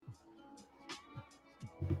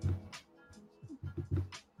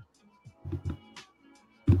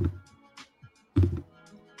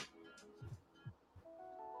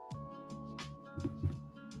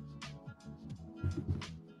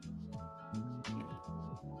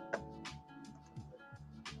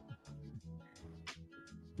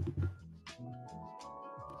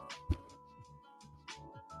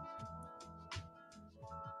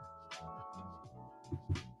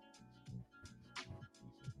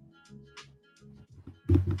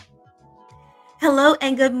Hello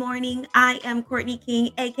and good morning. I am Courtney King,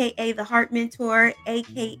 aka the Heart Mentor,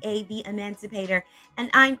 aka the Emancipator, and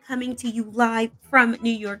I'm coming to you live from New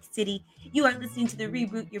York City. You are listening to the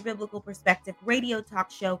Reboot Your Biblical Perspective radio talk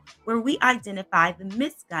show where we identify the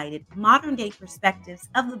misguided modern day perspectives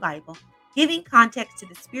of the Bible, giving context to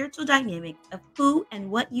the spiritual dynamics of who and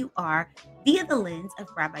what you are via the lens of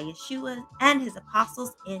Rabbi Yeshua and his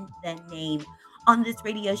apostles in the name. On this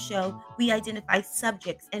radio show, we identify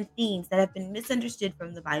subjects and themes that have been misunderstood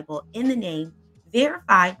from the Bible in the name,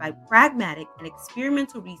 verified by pragmatic and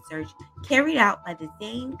experimental research carried out by the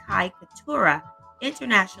Zane Kai Keturah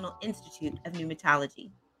International Institute of Pneumatology.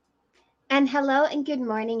 And hello and good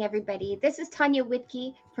morning, everybody. This is Tanya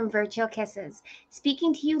Whitkey from Virtual Kisses,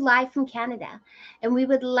 speaking to you live from Canada. And we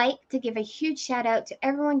would like to give a huge shout out to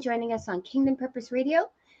everyone joining us on Kingdom Purpose Radio,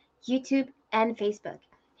 YouTube, and Facebook.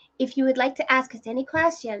 If you would like to ask us any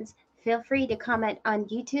questions, feel free to comment on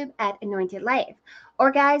YouTube at Anointed Life.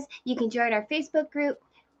 Or, guys, you can join our Facebook group,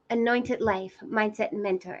 Anointed Life Mindset and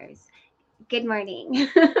Mentors. Good morning.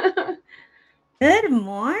 Good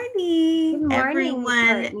morning, Good morning, Miss everyone.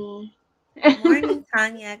 Courtney. Good morning,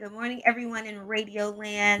 Tanya. Good morning, everyone in Radio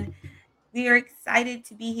Land. We are excited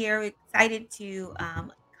to be here. We're excited to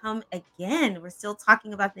come again. We're still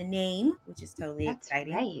talking about the name, which is totally That's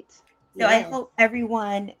exciting. right. So I Yes. hope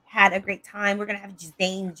everyone had a great time. We're gonna have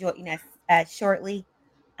Zane join us shortly.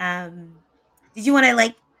 Um, did you want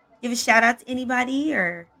to give a shout out to anybody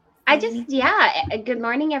or say anything? Good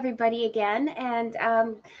morning, everybody, again. And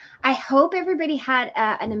I hope everybody had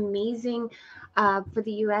an amazing, for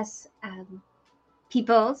the U.S.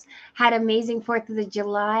 Peoples, had amazing 4th of the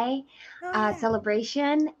July Oh yeah.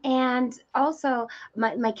 celebration. And also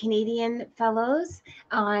my Canadian fellows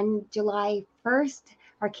on July 1st,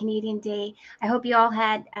 our Canadian Day. I hope you all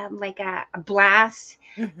had like a blast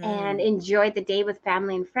and Mm-hmm. enjoyed the day with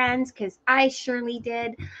family and friends, because I surely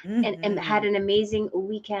did, and had Mm-hmm. an amazing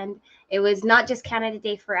weekend. It was not just Canada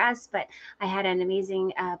Day for us, but I had an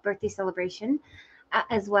amazing birthday celebration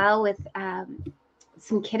as well with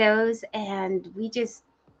some kiddos, and we just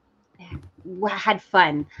had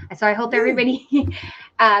fun. So I hope Woo. everybody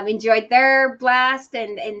enjoyed their blast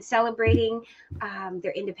and celebrating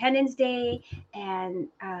their Independence Day, and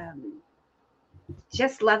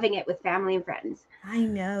just loving it with family and friends. I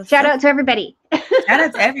know. Shout So out to everybody. shout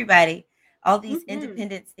out to everybody. All these Mhm.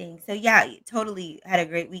 independence things. So yeah, totally had a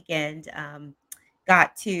great weekend.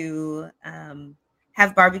 Got to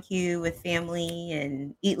have barbecue with family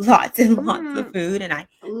and eat lots and lots of Mm. food. And I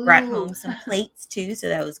brought Ooh. home some plates too. So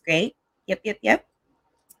that was great. Yep, yep, yep.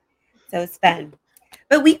 So it's fun.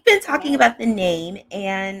 But we've been talking Yes. about the name,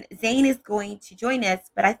 and Zane is going to join us.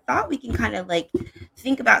 But I thought we can kind of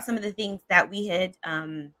think about some of the things that we had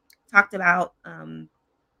talked about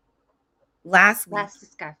last week. Last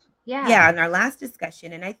discussion. Yeah. Yeah, in our last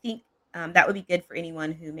discussion. And I think that would be good for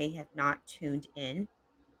anyone who may have not tuned in.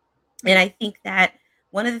 And I think that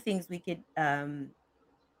one of the things we could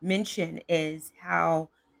mention is how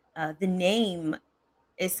the name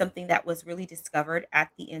is something that was really discovered at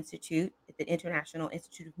the Institute, at the International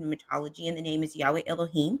Institute of Pneumatology, and the name is Yahweh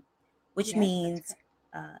Elohim, which Yes, that's means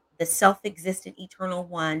correct. the self existent eternal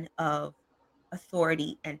one of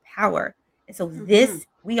authority and power. And so, Mm-hmm. this,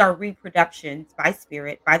 we are reproductions by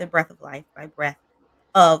spirit, by the breath of life, by breath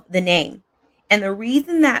of the name. And the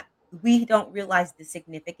reason that we don't realize the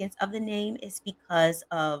significance of the name is because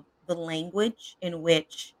of the language in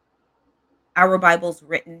which our Bible's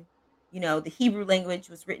written. You know, the Hebrew language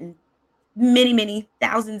was written many, many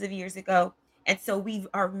thousands of years ago. And so we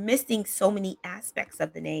are missing so many aspects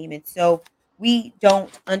of the name. And so we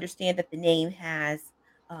don't understand that the name has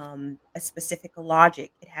a specific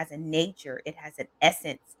logic, it has a nature, it has an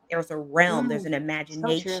essence, there's a realm, there's Mm. an So true.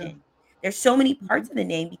 imagination. There's so many Mm-hmm. parts of the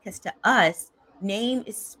name because to us, name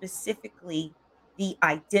is specifically the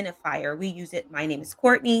identifier. We use it. My name is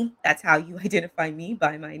Courtney. That's how you identify me,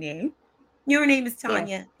 by my name. Your name is Yes.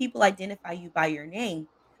 Tanya. People identify you by your name,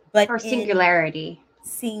 but Or in singularity.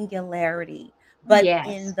 singularity. But in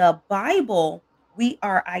Yes. the Bible, we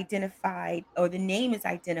are identified, or the name is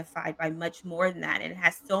identified by much more than that. And it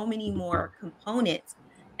has so many more components.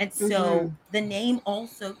 And Mm-hmm. so the name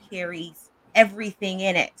also carries everything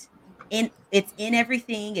in it. It's in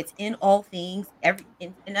everything, it's in all things.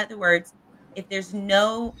 In other words, if the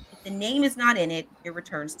name is not in it, it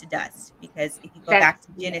returns to dust. Because if you go That's back to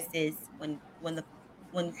yeah. Genesis, when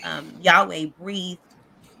Yahweh breathed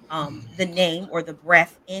the name or the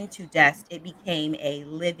breath into dust, it became a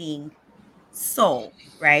living soul,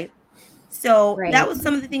 right? So that Right. was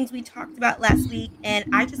some of the things we talked about last week. And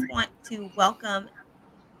I just want to welcome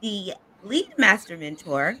the lead master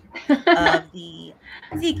mentor of the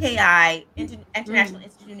CKI International Mm.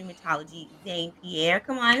 Institute of Pneumatology, Zane Pierre.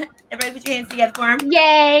 Come on, everybody, put your hands together for him.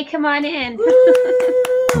 Yay! Come on in. I'm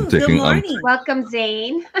Woo! Good taking morning. Welcome,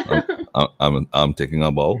 Zane. I'm taking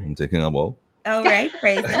a bow. I'm taking a bow. All right,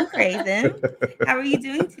 praise him, praise him. How are you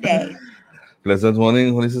doing today? Pleasant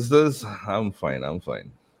morning, holy sisters. I'm fine. I'm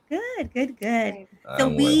fine. Good, good, good. Good. So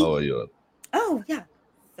I'm well. How are you? oh yeah,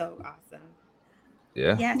 so awesome.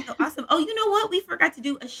 Yeah. Yeah, so awesome. Oh, you know what? We forgot to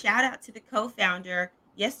do a shout out to the co-founder.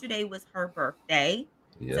 Yesterday was her birthday.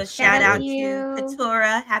 So Yes. shout Shout out out to Correct. to you.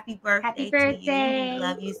 Katura. Happy Happy birthday to you. We birthday.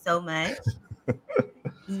 love you so much.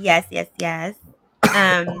 Yes, yes, yes.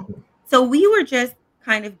 Um, so we were just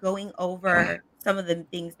kind of going over some of the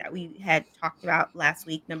things that we had talked about last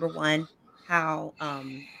week. Number one, how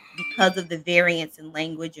because of the variance in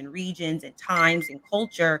language and regions and times and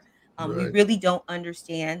culture, we Right. really don't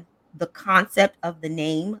understand the concept of the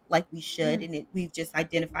name like we should, Mm. and we've just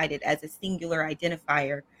identified it as a singular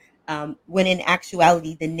identifier. When in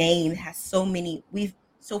actuality, the name has so many. We've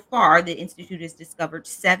so far the institute has discovered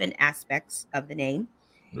 7 aspects of the name,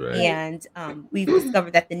 Right. Right. and we've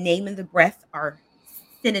discovered that the name and the breath are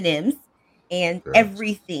synonyms, and Correct.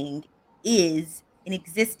 everything is in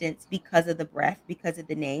existence because of the breath, because of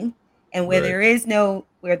the name. And Right. where there is no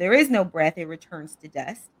breath, it returns to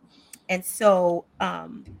dust. And so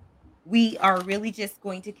we are really just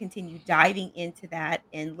going to continue diving into that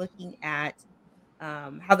and looking at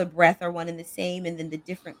how the breath are one and the same, and then the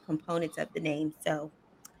different components of the name. So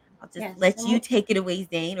I'll just Yes. let you take it away,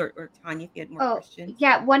 Zane, or Tanya, if you had more Oh, questions.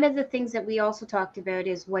 yeah. One of the things that we also talked about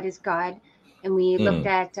is what is God, and we looked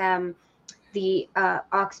Mm. at the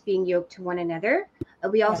ox being yoked to one another.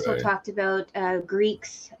 We Yes. also Right. talked about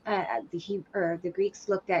Greeks. The Greeks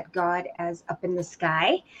looked at God as up in the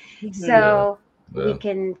sky. Mhm. So we Yeah.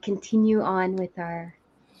 can continue on with our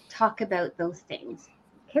talk about those things.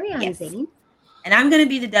 Carry on, Yes. Zane. And I'm going to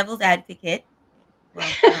be the devil's advocate. Well,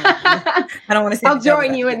 I don't want to say I'll the devil's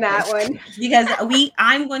join you in advocate, that one. because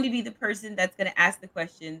I'm going to be the person that's going to ask the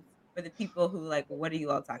questions for the people who like, well, what are you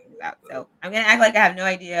all talking about? So I'm going to act like I have no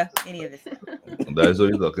idea any of this stuff. That's what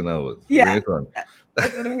you're talking about. Bring Yeah, it on.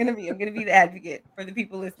 that's what I'm going to be. I'm going to be the advocate for the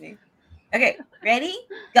people listening. Okay, ready?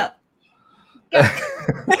 Go. Go.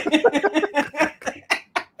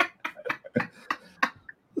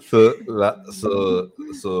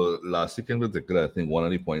 So last week in particular, I think one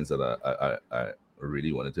of the points that I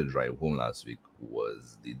really wanted to drive home last week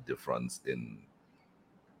was the difference in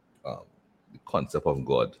um, the concept of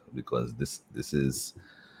God, because this is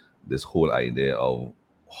this whole idea of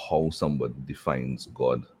how somebody defines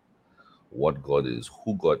God, what God is,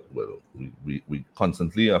 who God. Well, we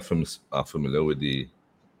constantly are familiar with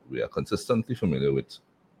we are consistently familiar with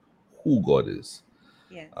who God is.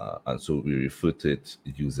 Yes. And so we refer to it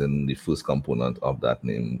using the first component of that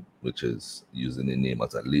name, which is using the name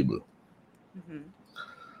as a label. Mm-hmm.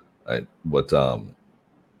 Right? But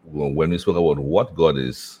when we spoke about what God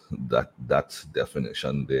is, that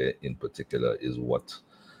definition there in particular is what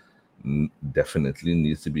definitely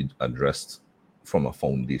needs to be addressed from a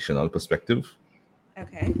foundational perspective.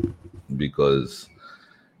 Okay. Because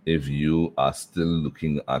if you are still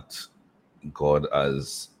looking at God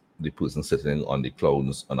as the person sitting on the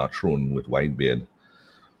clouds on a throne with white beard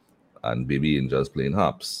and baby angels playing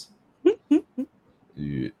harps,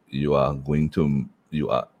 you are going to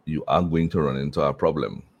run into a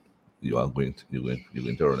problem. You're going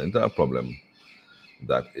to run into a problem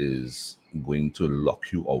that is going to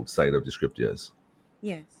lock you outside of the scriptures,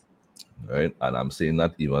 Yes. right? And I'm saying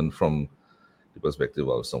that even from the perspective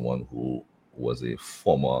of someone who was a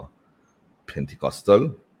former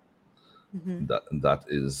Pentecostal. Mm-hmm. That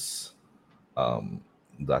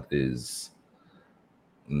is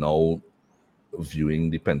now viewing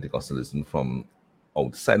the Pentecostalism from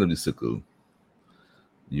outside of the circle.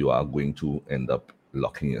 You are going to end up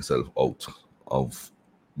locking yourself out of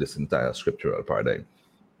this entire scriptural paradigm.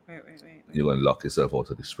 Right, right, right, You're right. going to lock yourself out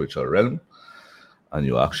of the spiritual realm, and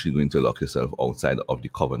you're actually going to lock yourself outside of the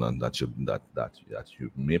covenant that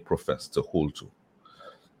you may profess to hold to.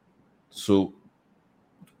 So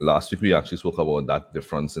last week we actually spoke about that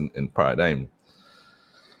difference in paradigm,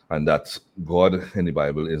 and that God in the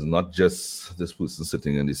Bible is not just this person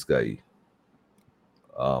sitting in the sky,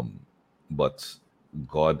 but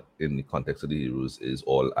God in the context of the Hebrews is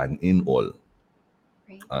all and in all.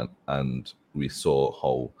 Right. And we saw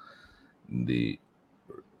how the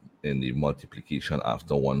in the multiplication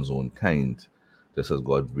after one's own kind, just as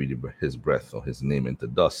God breathed his breath or his name into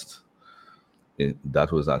dust,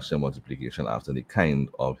 that was actually a multiplication after the kind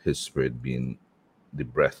of his spirit being the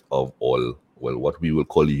breath of all, well, what we will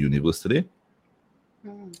call the universe today.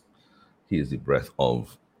 Mm. he is the breath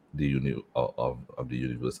of the of the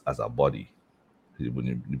universe as a body.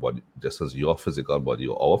 When the body, just as your physical body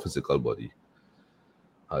or our physical body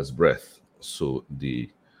has breath, so the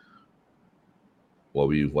what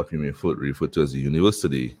we may refer to as the universe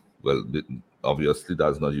today, well, obviously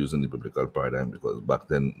that's not using the biblical paradigm, because back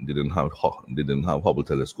then they didn't have Hubble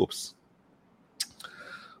telescopes.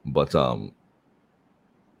 But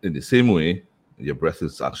in the same way, your breath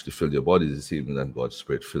is actually filled your body, is the same that God's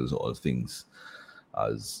Spirit fills all things,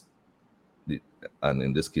 as and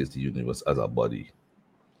in this case the universe as a body.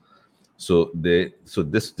 So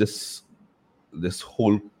this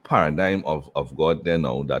whole paradigm of God there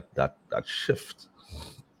now, that shift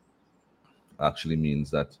actually means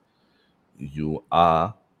that you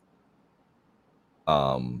are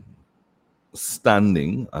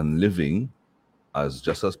standing and living as,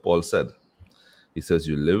 just as Paul said. He says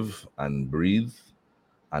you live and breathe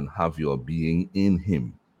and have your being in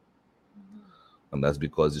him. And that's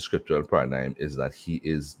because the scriptural paradigm is that he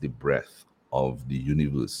is the breath of the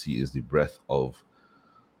universe. He is the breath of,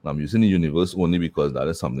 I'm using the universe only because that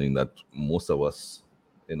is something that most of us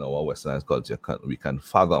in our westernized culture we can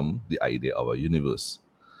fathom the idea of a universe.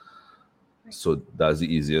 Right. So that's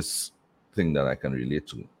the easiest thing that I can relate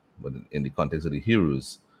to. But in the context of the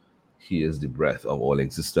Hebrews, he is the breath of all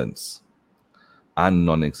existence and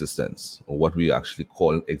non-existence, or what we actually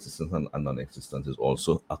call existence and non-existence, is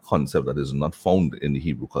also a concept that is not found in the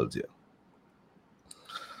Hebrew culture.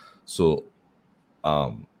 So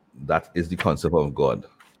that is the concept of God.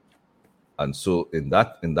 And so in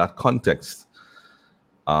that context,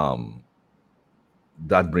 that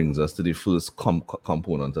brings us to the first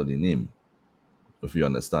component of the name. If you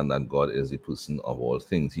understand that God is the person of all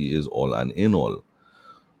things, he is all and in all,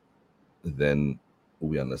 then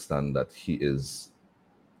we understand that he is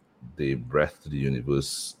the breath to the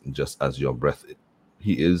universe, just as your breath,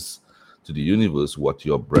 he is to the universe what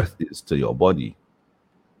your breath is to your body.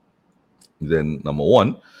 Then number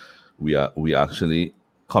one, we actually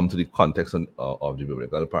come to the context of the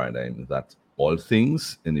biblical paradigm that all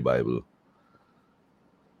things in the Bible,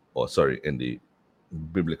 in the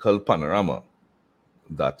biblical panorama,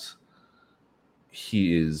 that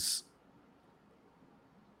he is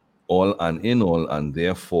all and in all, and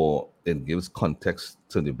therefore it gives context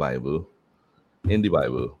to the Bible, in the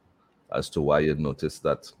Bible, as to why you notice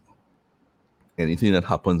that anything that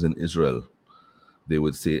happens in Israel, they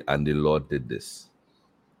would say, and the Lord did this,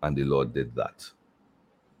 and the Lord did that.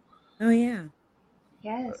 Oh, yeah.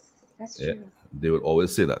 Yes, that's true. They would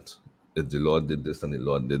always say that. If the Lord did this and the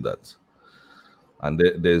Lord did that. And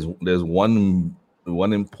there's one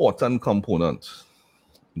important component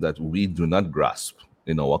that we do not grasp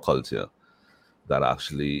in our culture that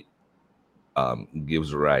actually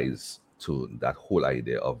gives rise to that whole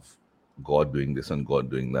idea of God doing this and God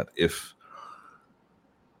doing that. If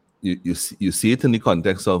you see it in the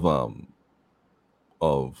context of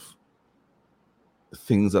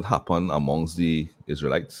things that happen amongst the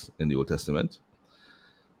Israelites in the Old Testament,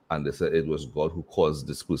 and they said it was God who caused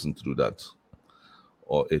this person to do that,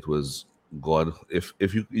 or it was God. If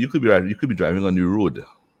you could be driving on the road,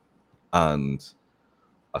 and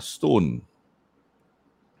a stone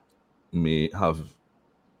may have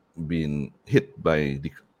been hit by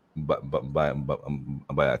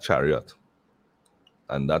a chariot,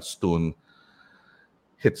 and that stone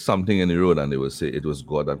hit something in the road, and they will say it was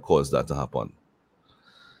God that caused that to happen.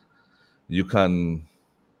 You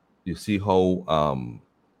see how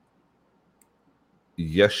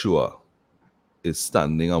Yeshua is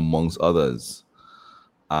standing amongst others,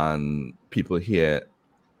 and people hear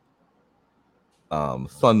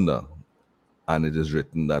thunder, and it is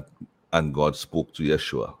written that, and God spoke to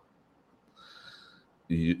Yeshua.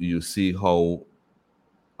 You see how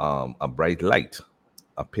a bright light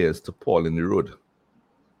appears to Paul in the road,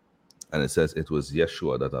 and it says it was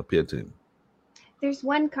Yeshua that appeared to him. There's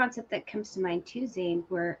one concept that comes to mind too, Zane,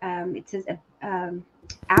 where it says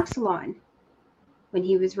Absalom, when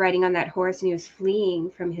he was riding on that horse and he was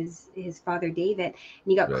fleeing from his father David, and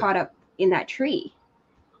he got caught up in that tree.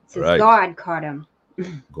 It says God caught him.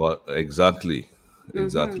 God, exactly.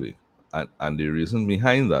 And the reason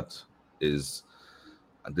behind that is,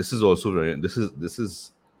 and this is also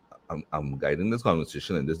I'm guiding this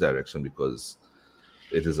conversation in this direction because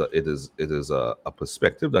it is a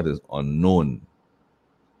perspective that is unknown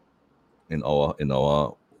in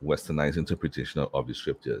our westernized interpretation of the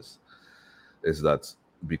scriptures. Is that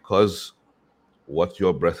because what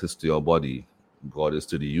your breath is to your body, God is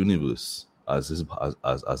to the universe as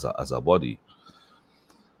a body.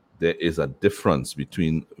 There is a difference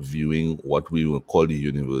between viewing what we will call the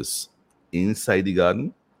universe inside the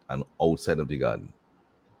garden and outside of the garden.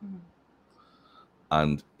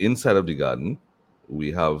 And inside of the garden,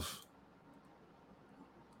 we have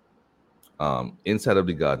inside of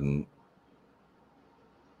the garden,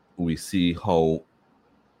 we see how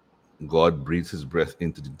God breathes his breath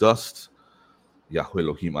into the dust. Yahweh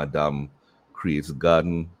Elohim Adam creates a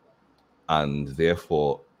garden, and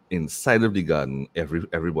therefore inside of the garden,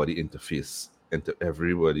 everybody interface into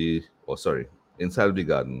everybody, inside of the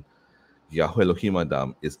garden, Yahweh Elohim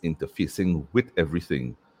Adam is interfacing with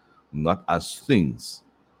everything, not as things,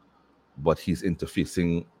 but he's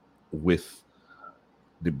interfacing with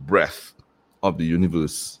the breath of the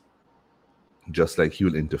universe, just like he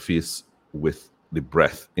will interface with the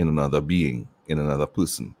breath in another being, in another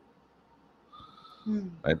person.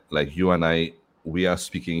 Right? Like you and I, we are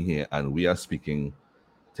speaking here, and we are speaking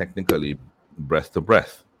technically breath to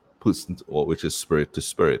breath, person which is spirit to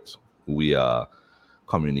spirit. We are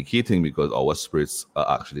communicating because our spirits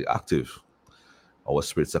are actually active. Our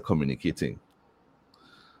spirits are communicating.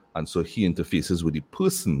 And so he interfaces with the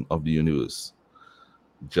person of the universe,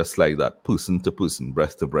 just like that, person to person,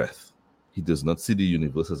 breath to breath. He does not see the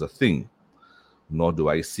universe as a thing, nor do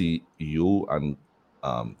I see you and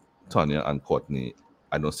Tanya and Courtney.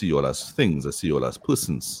 I don't see you all as things, I see you all as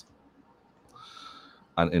persons.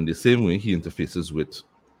 And in the same way, he interfaces with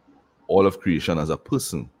all of creation as a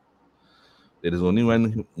person. It is only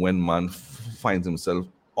when man finds himself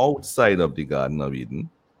outside of the Garden of Eden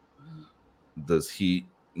does he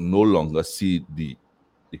no longer see the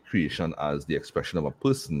creation as the expression of a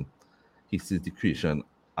person. He sees the creation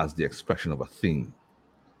as the expression of a thing.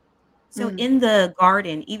 So in the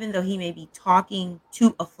garden, even though he may be talking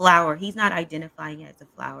to a flower, he's not identifying it as a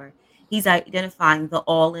flower. He's identifying the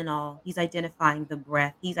all in all. He's identifying the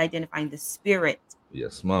breath. He's identifying the spirit.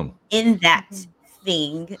 Yes, ma'am. In that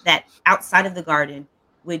thing that outside of the garden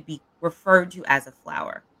would be referred to as a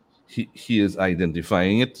flower. He is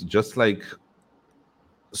identifying it, just like,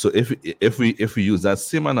 so if we use that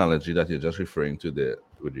same analogy that you're just referring to there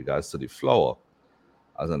with regards to the flower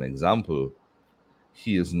as an example,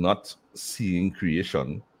 he is not seeing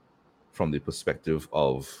creation from the perspective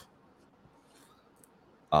of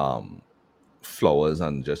flowers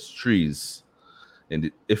and just trees. And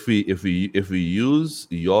if we use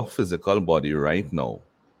your physical body right now,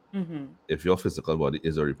 if your physical body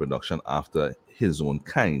is a reproduction after his own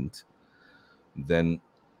kind, then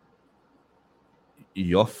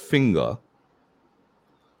your finger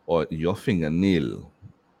or your fingernail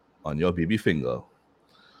on your baby finger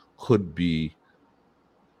could be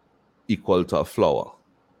equal to a flower.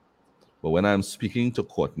 But when I'm speaking to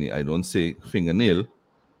Courtney, I don't say fingernail.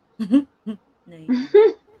 No,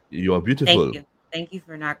 you are beautiful. Thank you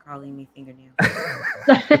for not calling me fingernail.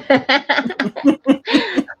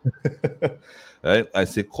 Right? I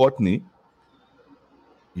say, Courtney,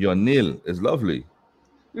 your nail is lovely.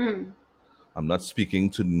 I'm not speaking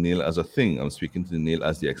to the nail as a thing. I'm speaking to the nail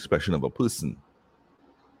as the expression of a person.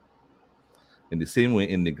 In the same way,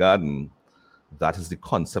 in the garden, that is the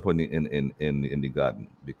concept in the garden,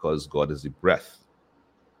 because God is the breath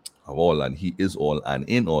of all, and he is all, and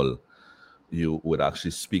in all, you would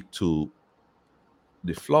actually speak to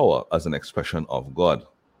the flower as an expression of God,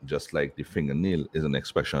 just like the fingernail is an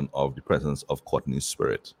expression of the presence of Courtney's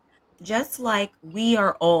spirit. Just like we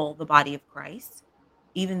are all the body of Christ,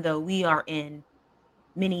 even though we are in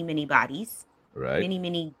many, many bodies, right?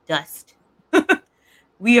 Many dust.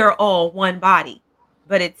 We are all one body,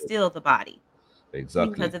 but it's still the body.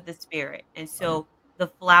 Exactly. Because of the spirit. And so the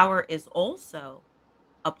flower is also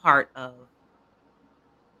a part of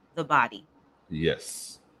the body.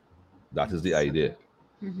 Yes. That is the idea.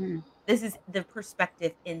 This is the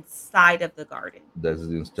perspective inside of the garden.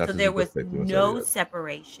 So there was no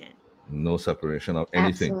separation. No separation of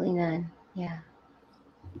anything. Absolutely none. Yeah.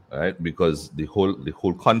 Right? Because the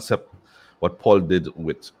whole concept, what Paul did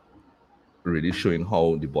with really showing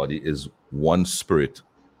how the body is one spirit,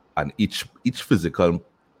 and each physicality,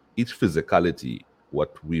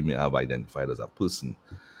 what we may have identified as a person,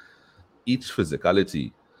 each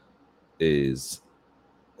physicality is,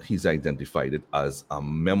 he's identified it as a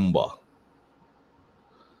member.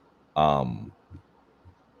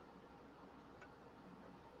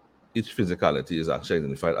 Each physicality is actually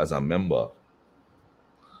identified as a member.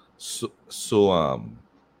 So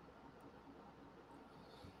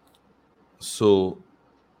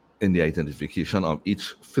in the identification of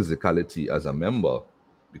each physicality as a member,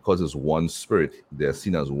 because it's one spirit, they're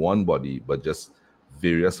seen as one body, but just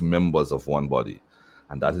various members of one body.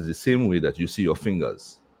 And that is the same way that you see your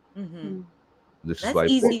fingers. That's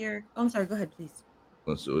easier. I'm sorry, go ahead, please.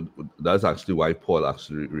 So that's actually why Paul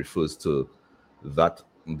actually refers to that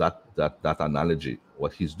analogy.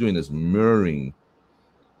 What he's doing is mirroring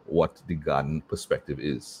what the garden perspective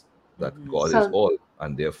is. That Mhm. God is all,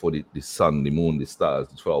 and therefore the sun, the moon, the stars,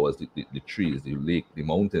 the flowers, the trees, the lake, the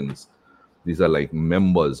mountains, these are like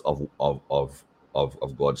members of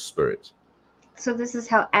God's spirit. So this is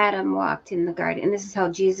how Adam walked in the garden, and this is how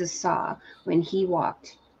Jesus saw when he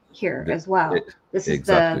walked here The- as well. e- This is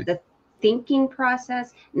exactly. the thinking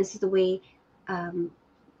process, and this is the way,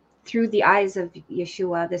 through the eyes of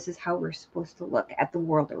Yeshua, this is how we're supposed to look at the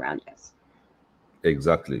world around us.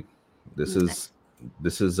 Exactly. This Okay. is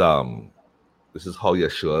this is how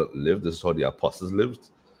Yeshua lived. This is how the apostles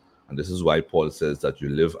lived, and this is why Paul says that you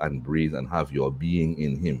live and breathe and have your being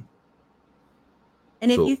in Him.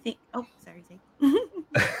 And if So- you think, oh, sorry, Zay.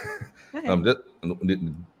 Go ahead.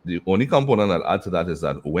 The only component I'll add to that is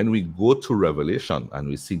that when we go to Revelation and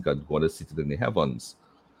we see that God is seated in the heavens,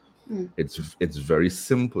 Mm. it's very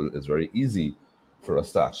simple. It's very easy for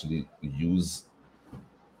us to actually use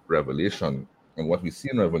Revelation and what we see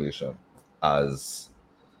in Revelation as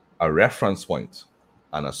a reference point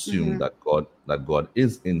and assume Mhm. that God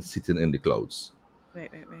is sitting in the clouds.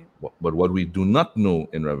 Right. But what we do not know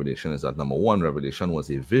in Revelation is that number one, Revelation was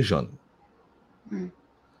a vision. Mm.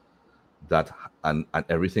 That and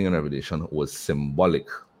everything in Revelation was symbolic.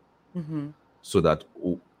 Mm-hmm. So that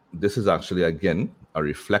this is actually again a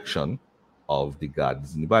reflection of the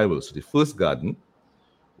gardens in the Bible. So the first garden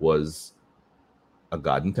was a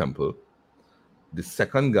garden temple. The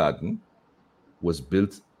second garden was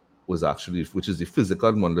actually, which is the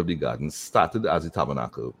physical model of the garden, started as a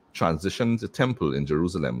tabernacle, transitioned to temple in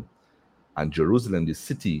Jerusalem, and Jerusalem, the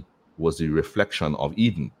city, was the reflection of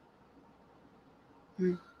Eden.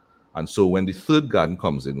 Mm. And so when the third garden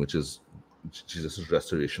comes in, which is Jesus'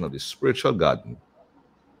 restoration of the spiritual garden,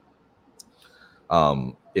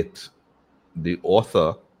 the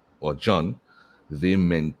author or John, they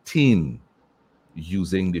maintain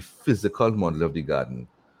using the physical model of the garden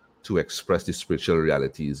to express the spiritual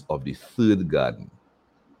realities of the third garden.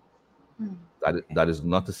 Mm. That is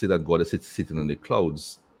not to say that God is sitting in the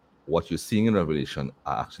clouds. What you're seeing in Revelation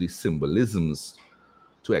are actually symbolisms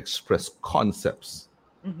to express concepts.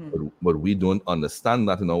 Mm-hmm. But we don't understand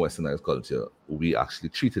that in our westernized culture. We actually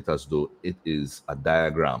treat it as though it is a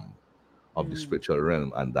diagram of the spiritual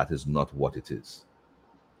realm, and that is not what it is.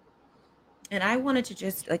 And I wanted to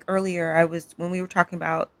just like earlier, when we were talking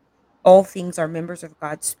about all things are members of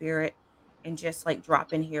God's spirit, and just like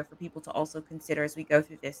drop in here for people to also consider as we go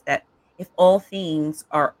through this, that if all things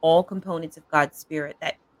are all components of God's spirit,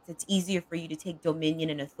 that it's easier for you to take dominion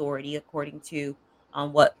and authority according to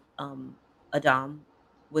what Adam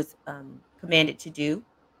was commanded to do,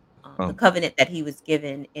 the Um, covenant that he was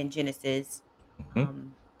given in Genesis.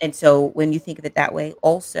 mhm. And so when you think of it that way,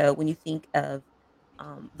 also when you think of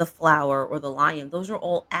the flower or the lion, those are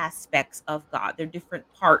all aspects of God. They're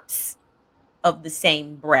different parts of the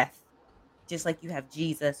same breath, just like you have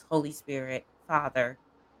Jesus, Holy Spirit, Father,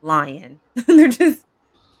 lion. They're just,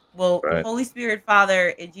 well, Right. Holy Spirit,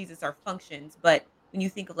 Father, and Jesus are functions, but when you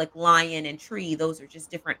think of like lion and tree, those are just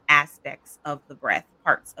different aspects of the breath,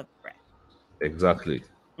 parts of the breath. Exactly.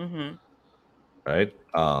 Mm-hmm. Right.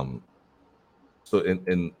 So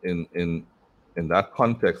in that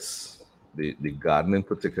context, the garden in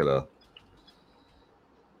particular,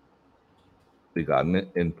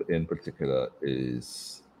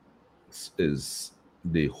 is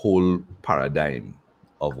the whole paradigm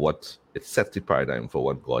of what it sets the paradigm for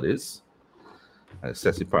what God is, and it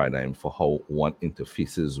sets the paradigm for how one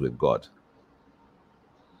interfaces with God.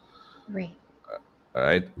 Right. All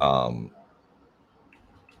right.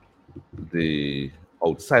 The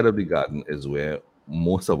outside of the garden is where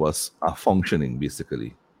most of us are functioning,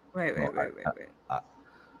 basically. Right, You know, right.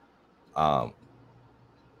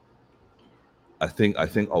 I think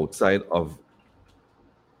outside of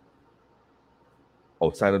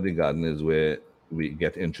the garden is where we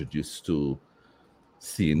get introduced to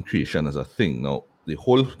seeing creation as a thing. Now, the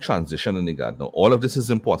whole transition in the garden, now, all of this is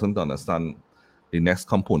important to understand the next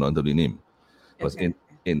component of the name. Because Okay.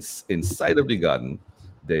 inside of the garden,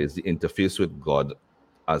 there is the interface with God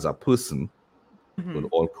as a person with Mhm.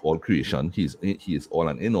 all creation. He is all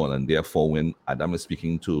and in all, and therefore when Adam is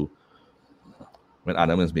making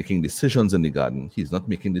decisions in the garden, he's not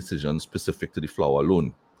making decisions specific to the flower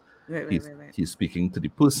alone. Right. He's speaking to the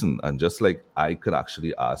person. And just like I could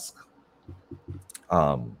actually ask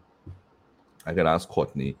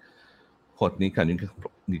Courtney,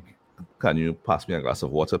 can you pass me a glass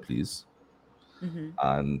of water, please? Mhm.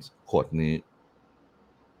 And Courtney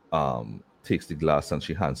takes the glass and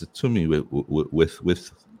she hands it to me with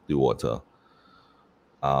the water.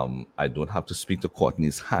 I don't have to speak to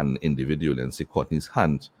Courtney's hand individually and say, Courtney's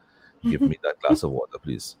hand, give me that glass of water,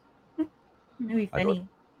 please. Maybe I don't funny.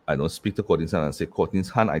 I don't speak to Courtney's hand and say, Courtney's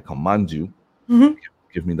hand, I command you,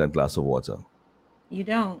 give me that glass of water. You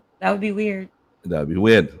don't. That would be weird. That would be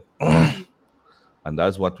weird. And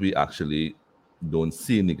that's what we actually don't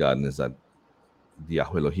see in the garden, is that the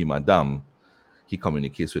Yahweh Elohim Adam, he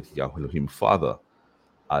communicates with Yahweh Elohim Father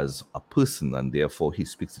as a person, and therefore he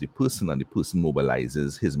speaks to the person, and the person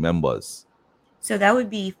mobilizes his members. So that would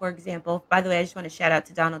be, for example, by the way, I just want to shout out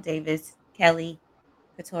to Donald Davis, Kelly,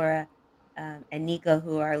 Katora, and Nico,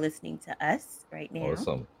 who are listening to us right now.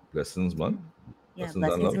 Awesome. Blessings, man. Yeah, Blessings and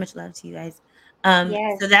blessings love. and much love to you guys.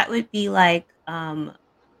 Yes. So that would be like,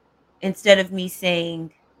 instead of me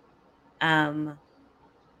saying, like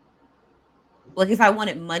if I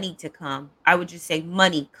wanted money to come, I would just say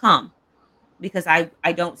money come, because I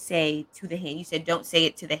don't say to the hand. You said don't say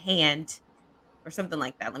it to the hand or something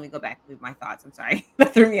like that. Let me go back with my thoughts. I'm sorry.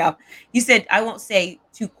 That threw me off. You said I won't say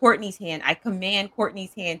to Courtney's hand. I command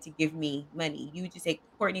Courtney's hand to give me money. You would just say,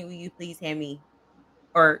 Courtney, will you please hand me,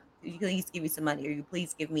 or you please give me some money, or you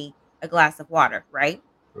please give me a glass of water, right?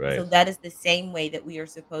 Right. So that is the same way that we are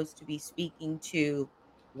supposed to be speaking to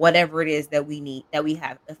whatever it is that we need, that we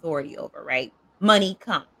have authority over, right? Money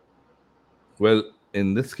come. Well,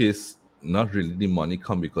 in this case, not really the money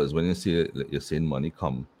come, because when you say you're saying money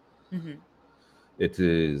come, it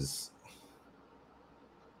is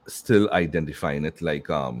still identifying it like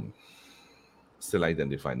a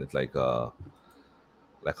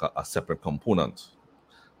separate component.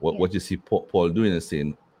 What you see Paul doing is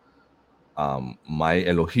saying, my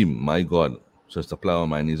Elohim, my God, shall supply all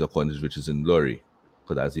my needs according to his riches in glory.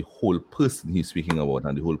 So that's the whole person he's speaking about,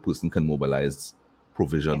 and the whole person can mobilize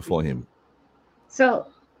provision for him. So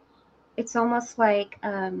it's almost like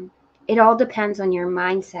it all depends on your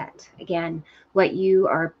mindset. Again, what you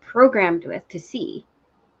are programmed with to see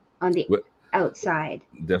on the outside,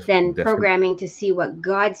 then programming to see what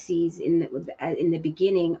God sees in the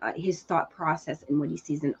beginning, his thought process, and what he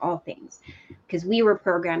sees in all things. Because we were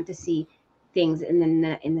programmed to see things in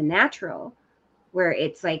the natural, where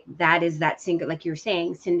it's like that is that single, like you're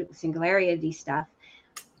saying, singularity stuff.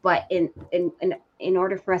 But in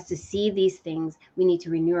order for us to see these things, we need to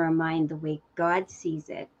renew our mind the way God sees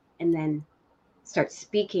it, and then start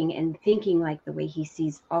speaking and thinking like the way he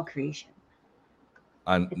sees all creation.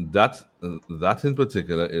 And that in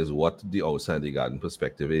particular is what the outside the garden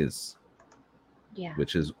perspective is. Yeah.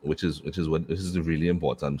 Which is really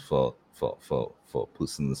important for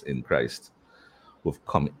persons in Christ who've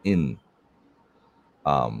come in,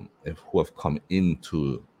 who have come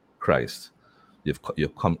into Christ. You've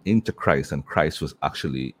come into Christ, and Christ is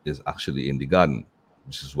actually in the garden,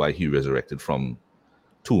 which is why he resurrected from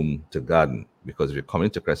tomb to garden. Because if you come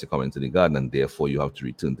into Christ, you come into the garden, and therefore you have to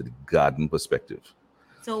return to the garden perspective.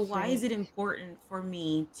 So why is it important for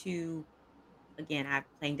me to, again, I'm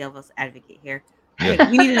playing devil's advocate here.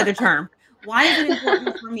 Yeah. We need another term. Why is it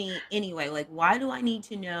important for me anyway? Like, why do I need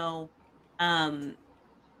to know that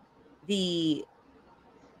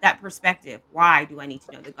perspective? Why do I need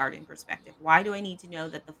to know the garden perspective? Why do I need to know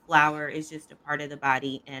that the flower is just a part of the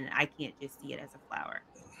body and I can't just see it as a flower?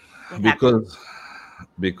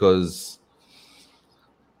 Because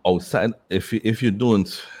outside, if you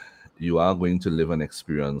don't, you are going to live and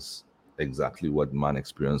experience exactly what man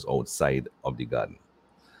experienced outside of the garden.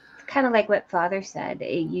 It's kind of like what Father said: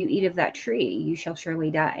 you eat of that tree, you shall surely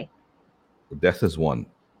die. Death is one.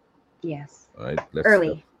 Yes. All right.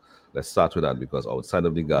 Let's start with that, because outside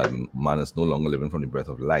of the garden, man is no longer living from the breath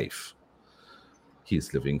of life.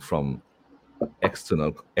 He's living from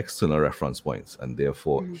external reference points, and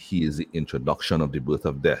therefore he is the introduction of the birth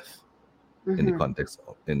of death in the context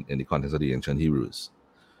of the ancient Hebrews.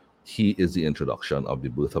 He is the introduction of the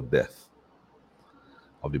birth of death,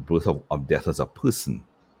 of the birth of death as a person.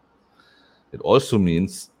 It also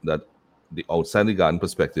means that the outside the garden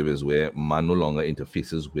perspective is where man no longer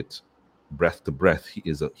interfaces with breath to breath. He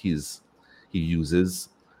uses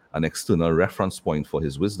an external reference point for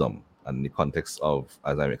his wisdom. And in the context of,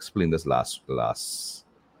 as I explained this last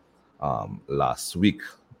week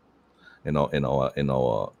in our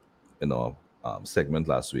segment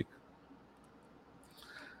last week,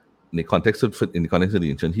 in the context of the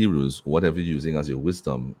ancient Hebrews, whatever you're using as your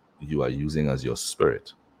wisdom, you are using as your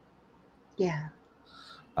spirit. Yeah.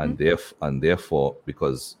 And therefore,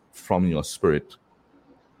 because from your spirit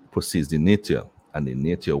proceeds the nature, and the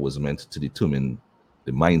nature was meant to determine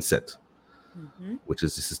the mindset, which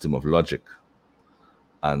is the system of logic.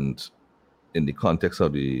 And in the context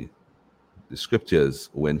of the scriptures,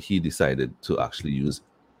 when he decided to actually use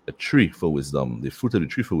a tree for wisdom, the fruit of the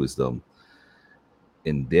tree for wisdom,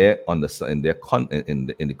 in the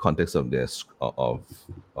context of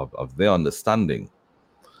their understanding,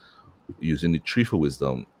 using the tree for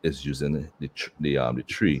wisdom is using the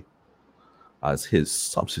tree as his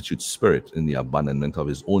substitute spirit in the abandonment of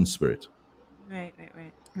his own spirit. Right.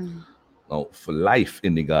 Now, for life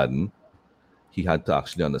in the garden, he had to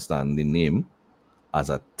actually understand the name as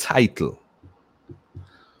a title,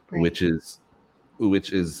 Right. which is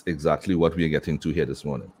exactly what we are getting to here this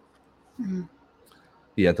morning.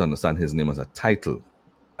 He had to understand his name as a title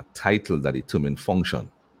that determined function.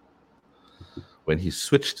 When he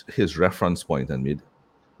switched his reference point and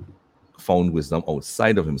found wisdom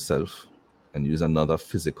outside of himself and used another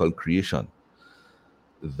physical creation,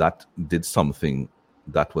 that did something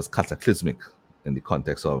that was cataclysmic in the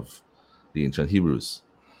context of the ancient Hebrews.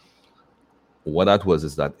 What that was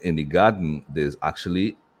is that in the garden, there's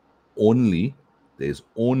only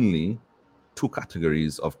two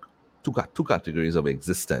categories of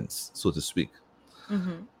existence, so to speak.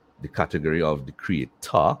 Mm-hmm. The category of the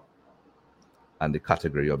creator and the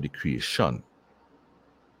category of the creation.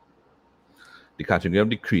 The category of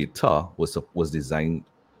the creator was designed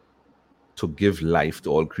to give life to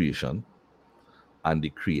all creation, and the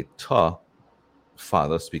creator,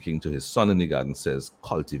 Father speaking to his son in the garden, says,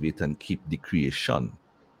 cultivate and keep the creation.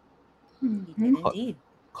 He did indeed.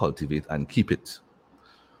 Cultivate and keep it,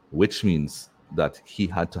 which means that he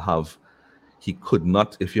could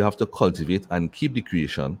not, if you have to cultivate and keep the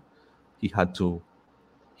creation, he had to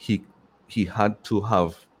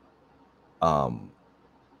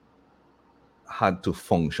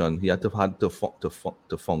function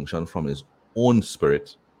from his own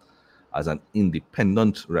spirit as an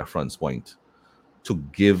independent reference point to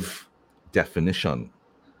give definition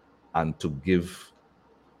and to give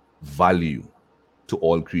value to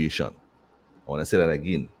all creation. I want to say that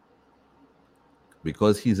again.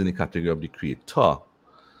 Because he's in the category of the creator,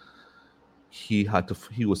 he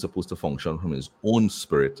was supposed to function from his own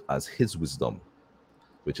spirit as his wisdom,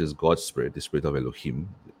 which is God's spirit, the spirit of Elohim,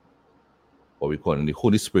 what we call in the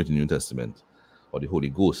Holy Spirit in the New Testament, or the Holy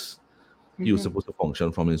Ghost. He was supposed to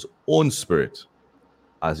function from his own spirit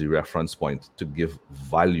as a reference point to give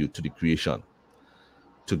value to the creation,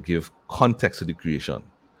 to give context to the creation,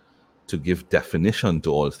 to give definition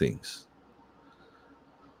to all things.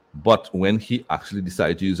 But when he actually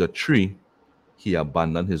decided to use a tree, he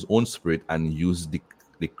abandoned his own spirit and used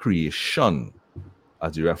the creation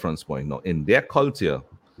as the reference point. Now, in their culture,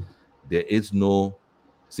 there is no,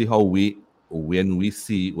 see how when we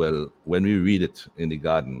read it in the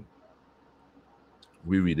garden,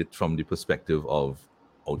 we read it from the perspective of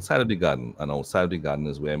outside of the garden, and outside of the garden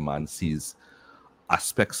is where man sees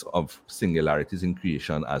aspects of singularities in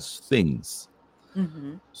creation as things.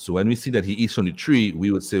 Mm-hmm. So when we see that he eats from the tree,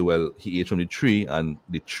 we would say, well, he ate from the tree, and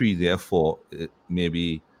the tree, therefore,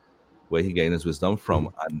 maybe where he gained his wisdom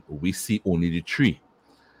from, and we see only the tree.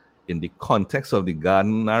 In the context of the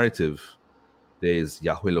garden narrative, there is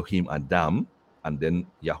Yahweh Elohim Adam, and then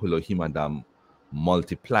Yahweh Elohim Adam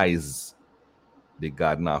multiplies the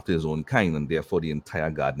garden after his own kind, and therefore the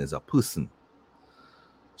entire garden is a person.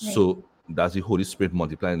 Right. So that's the Holy Spirit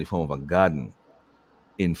multiplying in the form of a garden,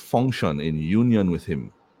 in function, in union with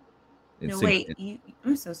him. I'm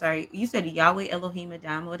so sorry. You said Yahweh Elohim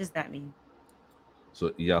Adam. What does that mean?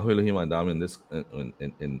 So Yahweh Elohim Adam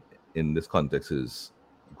in this context is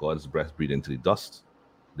God's breath breathed into the dust.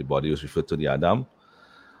 The body was referred to the Adam,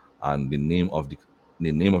 and the name of the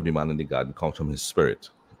man in the garden comes from his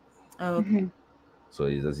spirit. Oh, okay. So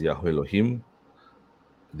he says Yahweh Elohim,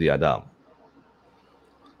 the Adam.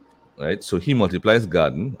 Right? So he multiplies the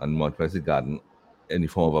garden in the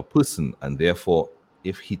form of a person, and therefore,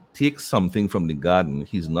 if he takes something from the garden,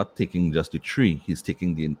 he's not taking just the tree, he's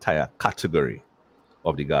taking the entire category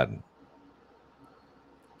of the garden.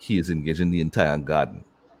 He is engaged in the entire garden.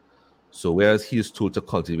 So whereas he is told to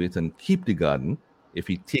cultivate and keep the garden, if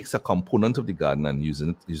he takes a component of the garden and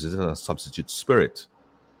uses it as a substitute spirit,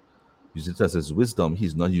 uses it as his wisdom,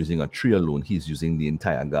 he's not using a tree alone, he's using the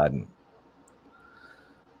entire garden.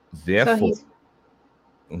 Therefore,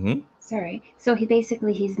 so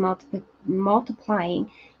he's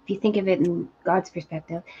multiplying. If you think of it in God's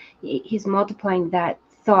perspective, he's multiplying that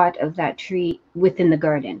thought of that tree within the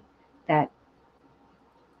garden.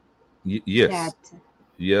 Yes.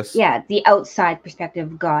 Yeah, the outside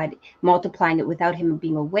perspective of God, multiplying it without him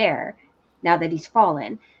being aware. Now that he's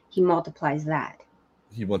fallen, he multiplies that.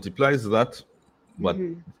 He multiplies that, but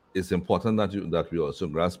it's important that we also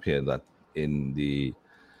grasp here that in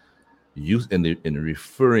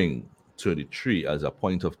referring to the tree as a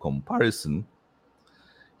point of comparison,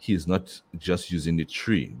 he's not just using the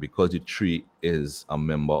tree, because the tree is a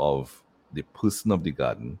member of the person of the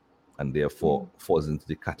garden and therefore falls into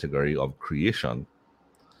the category of creation.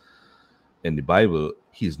 In the Bible,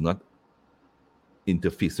 he's not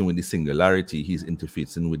interfacing with the singularity, he's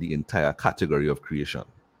interfacing with the entire category of creation.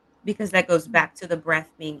 Because that goes back to the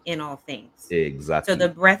breath being in all things. Exactly. So the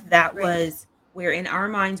breath that Right. was where in our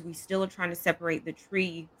minds we still are trying to separate the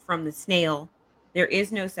tree from the snail. There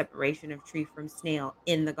is no separation of tree from snail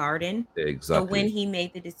in the garden. So when Exactly. he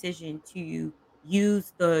made the decision to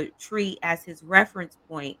use the tree as his reference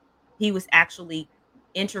point, he was actually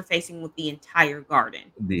interfacing with the entire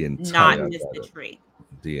garden, The not entire just the garden. tree.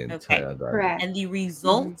 The Okay. entire garden. Correct. And the Mhm.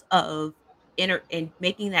 result of and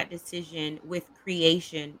making that decision with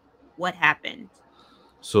creation, what happened?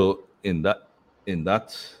 So in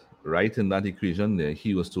that right in that equation there,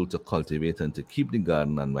 he was told to cultivate and to keep the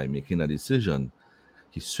garden, and by making a decision,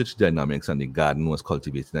 he switched dynamics and the garden was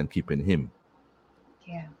cultivating and keeping him.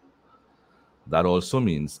 Yeah. That also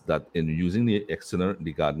means that in using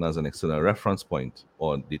the garden as an external reference point,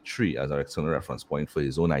 or the tree as an external reference point for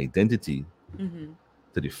his own identity Mm-hmm.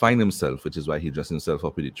 to define himself, which is why he dressed himself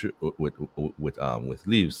up with the with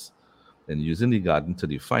leaves, and using the garden to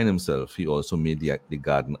define himself, he also made the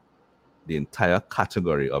garden, the entire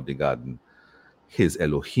category of the garden, his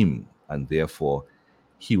Elohim, and therefore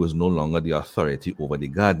he was no longer the authority over the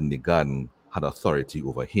garden. The garden had authority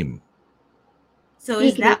over him. So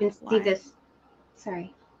You can even see this.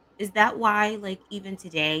 Sorry. is that why, like, even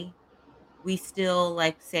today, we still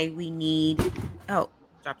like say we need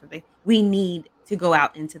drop something. We need to go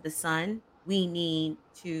out into the sun. We need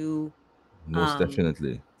to Most um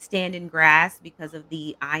definitely. stand in grass because of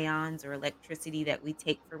the ions or electricity that we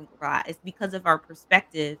take from grass. It's because of our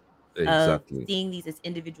perspective of Exactly. seeing these as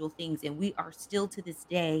individual things. And we are still to this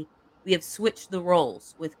day, we have switched the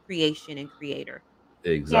roles with creation and creator.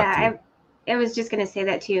 Exactly. Yeah, I was just gonna say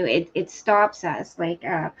that too. It stops us. Like,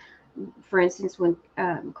 for instance, when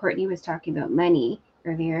Courtney was talking about money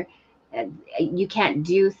earlier, uh, you can't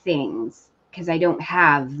do things because I don't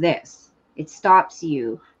have this. It stops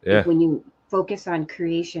you. Yeah. Like when you focus on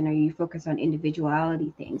creation or you focus on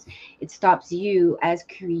individuality things, it stops you as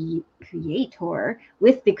creator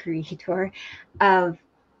with the creator of,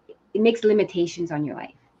 it makes limitations on your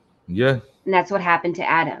life. Yeah. And that's what happened to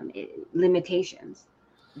Adam. Limitations.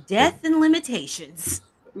 Death and limitations.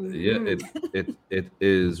 Yeah. Mhm. It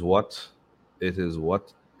is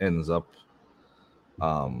what ends up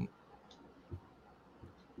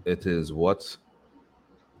it is what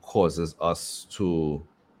causes us to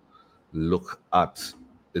look at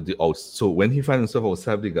the out. So when he finds himself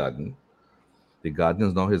outside the garden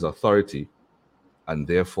is now his authority, and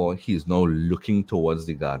therefore he is now looking towards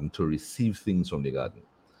the garden to receive things from the garden,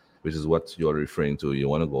 which is what you're referring to. You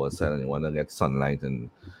want to go outside and you want to get sunlight and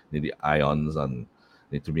need the ions and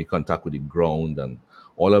need to make contact with the ground, and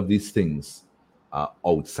all of these things are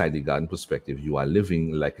outside the garden perspective. You are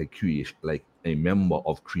living like a creation, like a member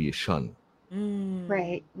of creation.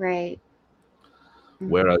 Right, right.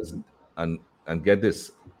 Whereas, and get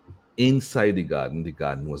this, inside the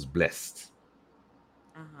garden was blessed.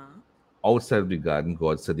 Uh-huh. Outside of the garden,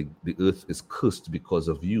 God said the earth is cursed because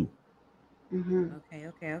of you. Mm-hmm.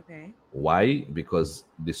 Okay. Why? Because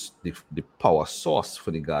the power source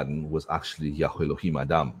for the garden was actually Yahweh Elohim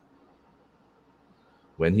Adam.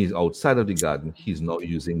 When he's outside of the garden, he's now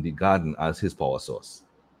using the garden as his power source.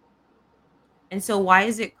 And so why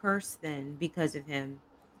is it cursed then because of him?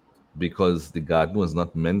 Because the garden was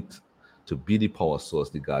not meant to be the power source.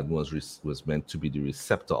 The garden was meant to be the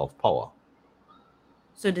receptor of power.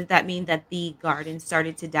 So did that mean that the garden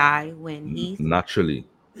started to die when he Naturally,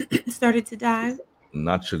 started to die?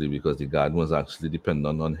 because the garden was actually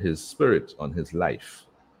dependent on his spirit, on his life.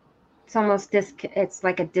 It's almost it's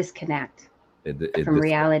like a disconnect It from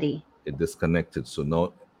reality. It disconnected. So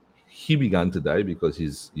now he began to die because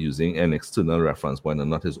he's using an external reference point and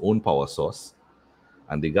not his own power source.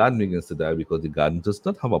 And the garden begins to die because the garden does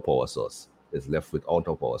not have a power source. It's left without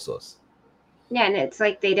a power source. Yeah, and it's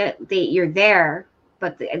like you're there,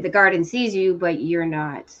 but the garden sees you, but you're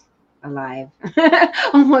not alive.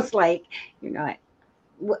 Almost like you're not.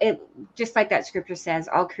 Just like that scripture says,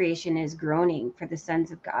 all creation is groaning for the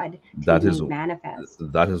sons of God to be made manifest.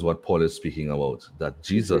 That is what Paul is speaking about. That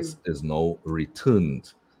Jesus is now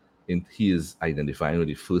returned, and he is identifying with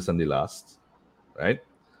the first and the last, right?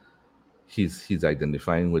 He's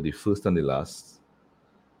identifying with the first and the last,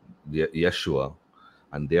 Yeshua,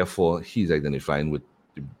 and therefore he's identifying with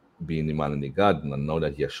being the man in the garden. And now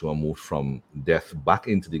that Yeshua moved from death back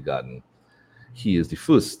into the garden, he is the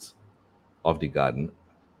first of the garden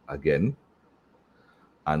again,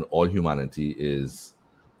 and all humanity is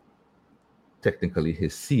technically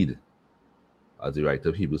his seed, as the writer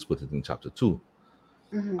of Hebrews put it in chapter 2.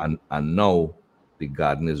 And now the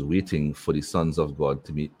garden is waiting for the sons of God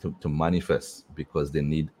to manifest, because they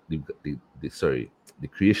need the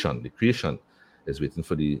creation. The creation is waiting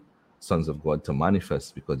for the sons of God to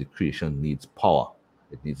manifest, because the creation needs power.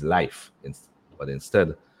 It needs life. But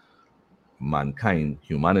instead, mankind,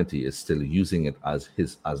 humanity, is still using it as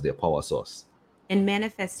their power source. And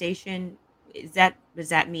manifestation, does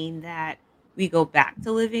that mean that we go back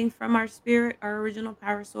to living from our spirit, our original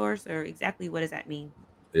power source, or exactly what does that mean?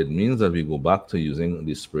 It means that we go back to using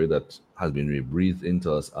the spirit that has been rebreathed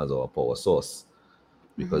into us as our power source,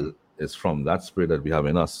 because it's from that spirit that we have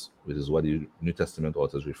in us, which is what the New Testament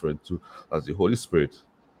authors referred to as the Holy Spirit.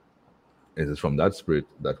 It is from that spirit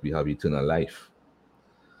that we have eternal life.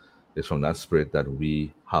 It's from that spirit that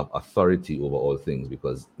we have authority over all things,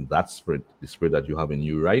 because that spirit, the spirit that you have in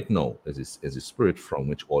you right now, is the spirit from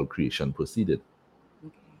which all creation proceeded.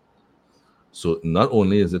 Okay. So not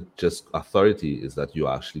only is it just authority, is that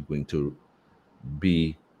you're actually going to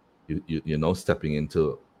be, you're now stepping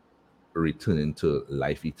into, returning to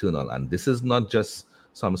life eternal. And this is not just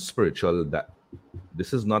some spiritual, that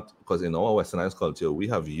this is not, because in our westernized culture, we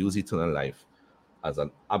have used eternal life as an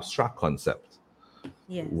abstract concept.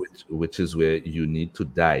 Yes. Which is where you need to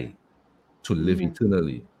die to live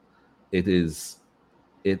eternally. It is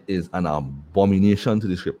an abomination to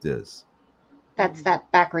the scriptures. That's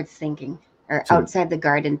that backwards thinking, or outside the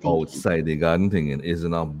garden thinking. Outside the garden thinking is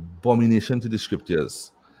an abomination to the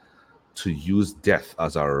scriptures to use death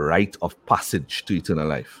as a rite of passage to eternal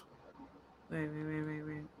life. Right.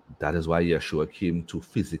 That is why Yeshua came to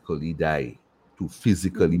physically die,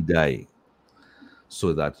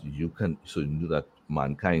 so that that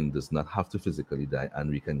mankind does not have to physically die, and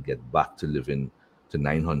we can get back to living to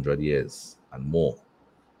 900 years and more,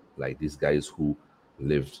 like these guys who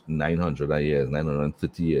lived 900 years,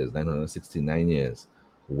 930 years, 969 years.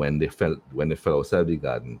 When they fell outside the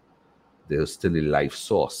garden, there was still a life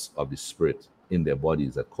source of the spirit in their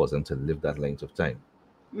bodies that caused them to live that length of time.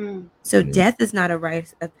 So death is not a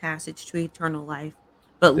rite of passage to eternal life,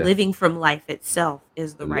 but living from life itself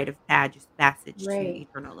is the rite of passage to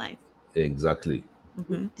eternal life. Exactly.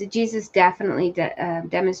 Jesus definitely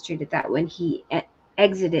demonstrated that when he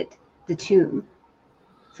exited the tomb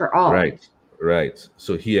for all. Right.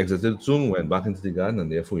 So he exited the tomb, went back into the garden, and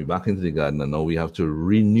therefore we're back into the garden, and now we have to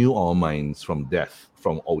renew our minds from death,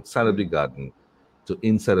 from outside of the garden to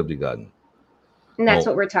inside of the garden. And that's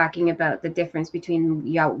what we're talking about, the difference between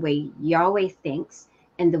Yahweh thinks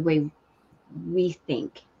and the way we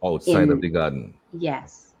think. Outside of the garden.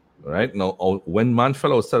 Yes. Right? Now, when man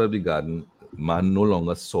fell outside of the garden, man no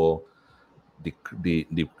longer saw the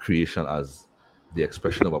creation as the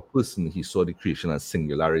expression of a person. He saw the creation as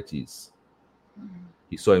singularities.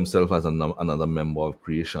 He saw himself as another member of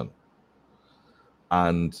creation.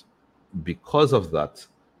 And because of that,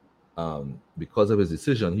 because of his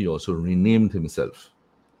decision, he also renamed himself.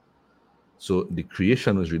 So the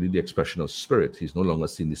creation was really the expression of spirit. He's no longer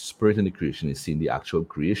seeing the spirit in the creation, he's seeing the actual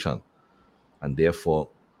creation. And therefore,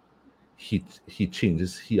 he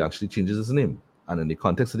actually changes his name. And in the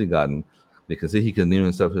context of the garden, they can say he can name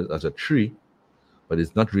himself as a tree, but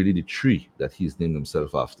it's not really the tree that he's named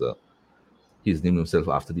himself after. He's named himself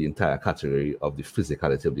after the entire category of the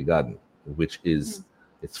physicality of the garden, which is,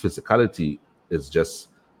 its physicality is just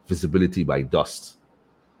visibility by dust.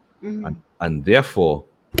 And therefore,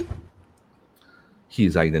 he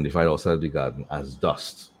is identified outside of the garden as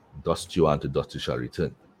dust. Dust you are, and to dust you shall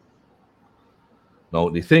return. Now,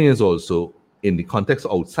 the thing is also, in the context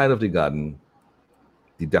outside of the garden,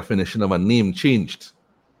 the definition of a name changed,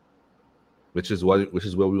 which is where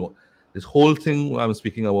we want. This whole thing I'm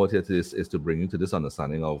speaking about here is to bring you to this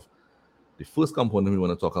understanding of the first component we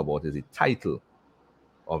want to talk about is the title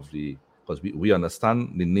of the, because we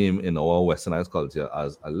understand the name in our westernized culture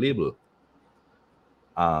as a label,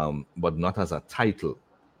 but not as a title.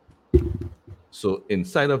 So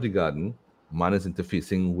inside of the garden, man is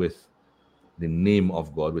interfacing with the name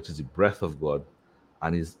of God, which is the breath of God,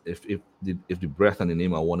 and if the breath and the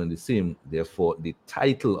name are one and the same, therefore the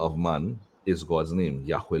title of man is God's name,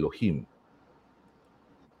 Yahweh Elohim.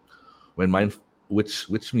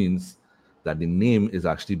 Which means that the name is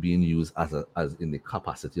actually being used as in the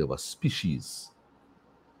capacity of a species.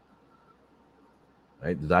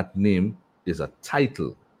 Right? That name is a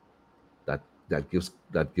title that gives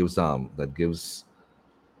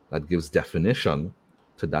definition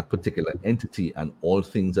to that particular entity and all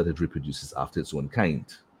things that it reproduces after its own kind.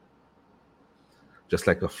 Just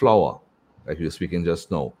like a flower, like you were speaking just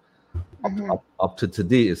now, up to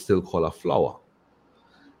today is still called a flower.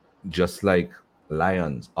 Just like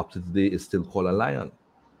lions, up to today is still called a lion.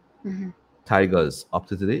 Tigers, up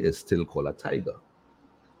to today is still called a tiger.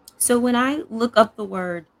 So when I look up the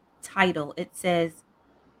word title, it says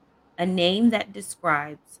a name that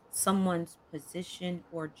describes someone's position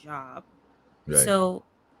or job. Right. So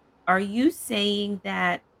are you saying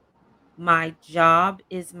that my job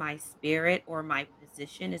is my spirit or my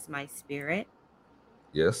position is my spirit?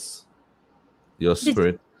 Yes. Your Did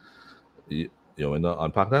spirit. You want to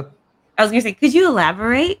unpack that? I was gonna say, could you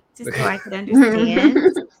elaborate just so I could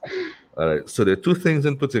understand? All right. So there are two things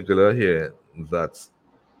in particular here that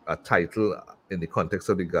a title in the context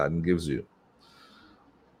of the garden gives you.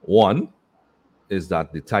 One is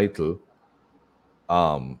that the title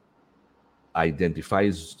um,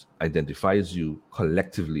 identifies you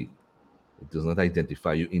collectively. It does not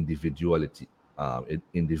identify you individuality.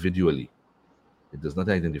 Individually, it does not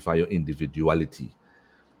identify your individuality.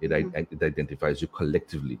 It identifies you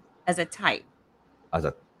collectively As a type. as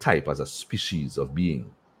a type, as a species of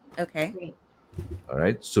being. Okay. Great. All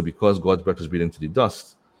right. So because God's breath is breathed into the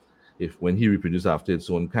dust, if when He reproduces after its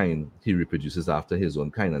own kind, He reproduces after His own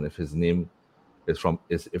kind, and if His name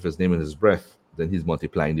if His name is His breath, then He's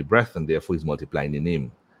multiplying the breath, and therefore He's multiplying the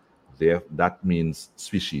name. There, that means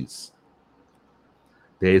species.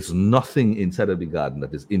 There is nothing inside of the garden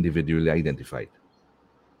that is individually identified.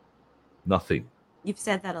 Nothing. You've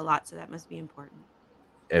said that a lot, so that must be important.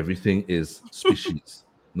 Everything is species.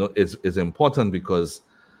 No, it's important because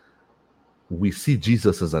we see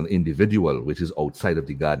Jesus as an individual, which is outside of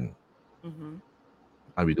the garden, Mm-hmm.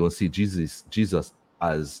 and we don't see Jesus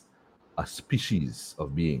as a species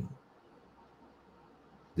of being.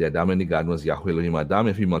 The Adam in the garden was Yahweh Elohim Adam.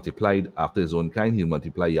 If he multiplied after his own kind, he'll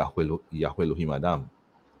multiply Yahweh Elohim Adam.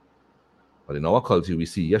 But in our culture, we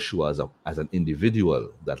see Yeshua as an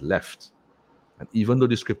individual that left. And even though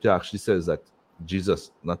the scripture actually says that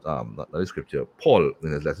Jesus, not the scripture, Paul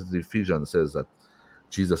in his letter to the Ephesians says that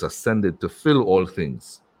Jesus ascended to fill all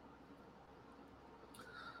things,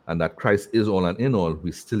 and that Christ is all and in all,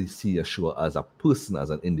 we still see Yeshua as a person, as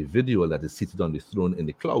an individual that is seated on the throne in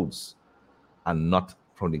the clouds, and not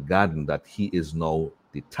from the garden, that he is now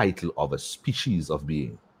the title of a species of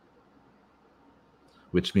being,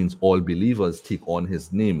 which means all believers take on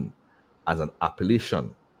his name as an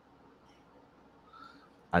appellation,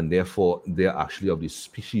 and therefore they're actually of the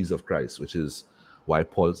species of Christ, which is why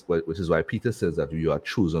Peter says that you are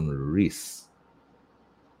chosen race.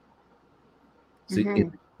 See,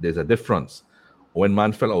 there's a difference. When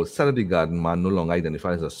man fell outside of the garden, man no longer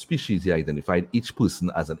identified as a species, he identified each person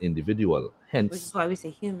as an individual. Hence, Which is why we say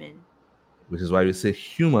human. which is why we say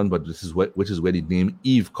human, but which is where the name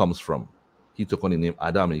Eve comes from. He took on the name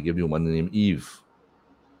Adam and he gave the woman the name Eve.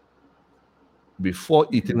 Before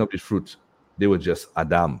eating of the fruit, they were just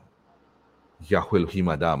Adam. Yahweh Elohim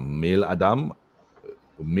Adam. Male Adam,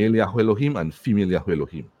 male Yahweh Elohim, and female Yahweh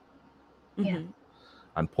Elohim. Yeah. Mhm.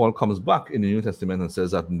 And Paul comes back in the New Testament and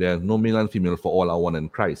says that there are no male and female, for all are one in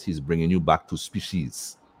Christ. He's bringing you back to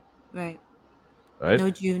species. Right. Right? No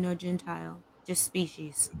Jew, no Gentile, just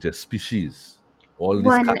species. Just species. All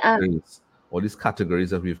these categories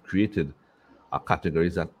that we've created are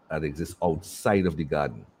categories that exist outside of the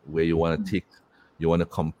garden, where you want to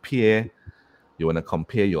compare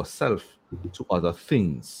yourself to other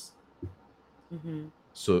things. Mm-hmm.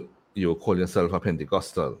 So you call yourself a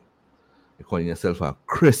Pentecostal, you're calling yourself a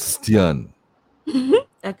Christian.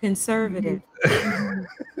 A conservative.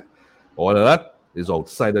 All of that is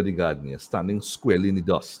outside of the garden. You're standing squarely in the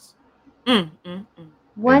dust.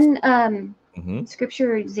 One Mhm.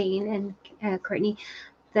 scripture, Zane and Courtney,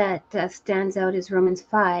 that stands out is Romans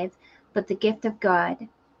 5. But the gift of God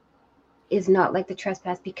is not like the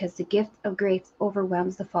trespass, because the gift of grace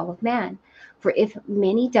overwhelms the fall of man. For if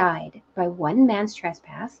many died by one man's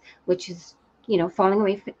trespass, which is, falling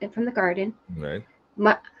away from the garden, Right.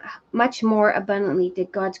 much more abundantly did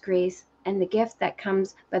God's grace and the gift that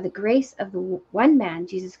comes by the grace of the one man,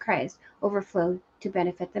 Jesus Christ, overflow to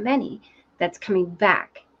benefit the many. That's coming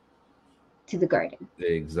back to the garden.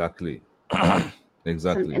 Exactly. Some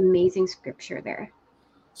Exactly. amazing scripture there.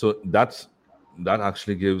 So that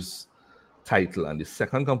actually gives title, and the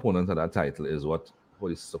second component of that title is what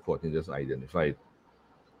Holy Supporting just identified.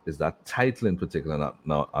 Is that title in particular?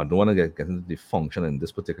 Now I don't want to get into the function in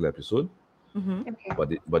this particular episode, Mm-hmm.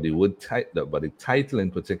 Okay. but the title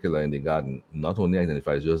in particular in the garden not only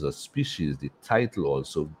identifies you as a species, the title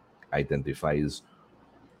also identifies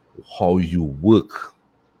how you work,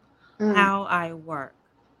 How I work.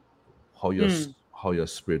 how your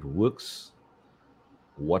spirit works.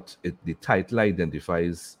 The title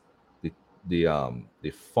identifies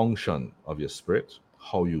the function of your spirit,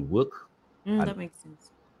 how you work, and That makes sense.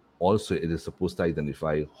 also it is supposed to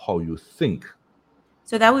identify how you think.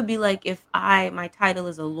 So that would be like if my title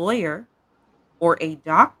is a lawyer, or a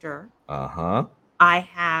doctor, Uh-huh. I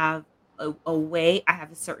have a way, I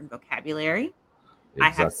have a certain vocabulary. I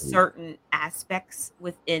have Exactly. certain aspects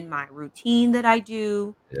within my routine that I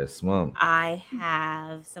do. Yes, ma'am. I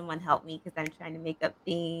have someone help me because I'm trying to make up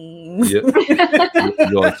things. You,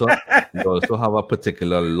 you also have a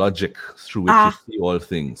particular logic through which you Ah, see all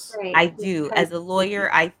things. Right. I do. As a lawyer,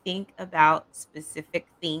 I think about specific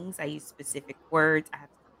things. I use specific words. I have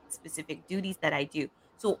specific duties that I do.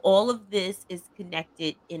 So all of this is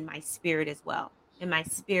connected in my spirit as well. In my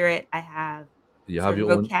spirit, I have You have certain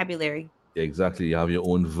your own, vocabulary. exactly, you have your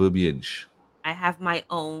own verbiage. I have my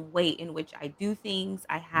own way in which I do things.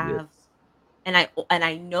 I Yes. have and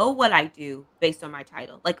I know what I do based on my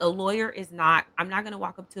title. Like a lawyer is not I'm not going to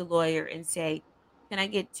walk up to a lawyer and say, "Can I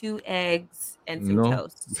get 2 eggs and some No.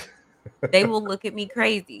 toast?" They will look at me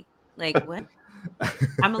crazy. Like, "What?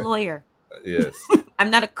 I'm a lawyer. Yes,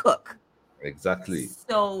 I'm not a cook." exactly.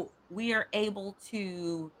 So, we are able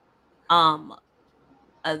to um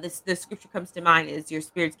the scripture comes to mind is your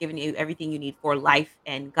spirit's giving you everything you need for life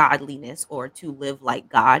and godliness or to live like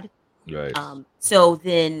God. Right. So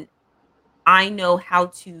then I know how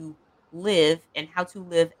to live and how to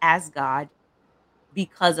live as God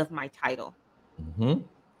because of my title. Mm-hmm.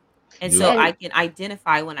 And You so I And can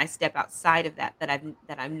identify when I step outside of that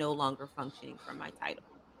I'm no longer functioning from my title.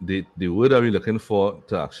 the word are we looking for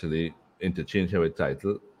to actually interchange here with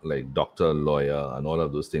title, like doctor, lawyer, and all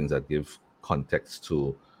of those things that give context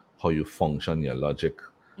to how you function, your logic,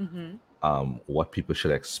 Mhm. what people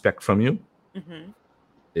should expect from you Mhm.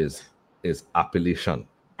 is appellation,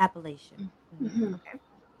 Appellation. Mhm. Mhm. Okay.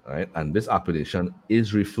 right? And this appellation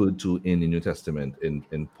is referred to in the New Testament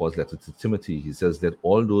in Paul's letter to Timothy. He says that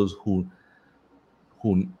all those who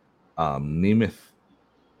nameth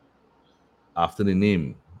after the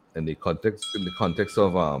name in the context of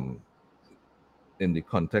in the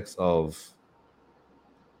context of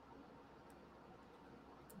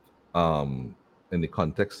um in the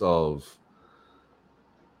context of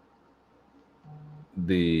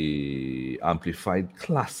the amplified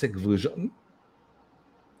classic version.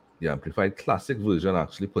 The amplified classic version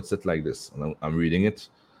actually puts it like this, and I'm reading it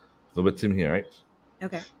verbatim here, right?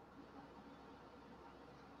 Okay.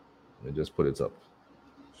 Let me just put it up.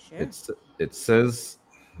 Sure. It says,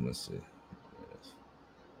 let's see. Yes.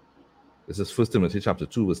 This is First Timothy chapter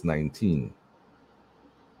 2, verse 19.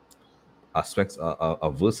 Aspects a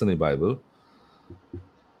verse in the Bible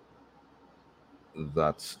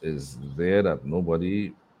that is there that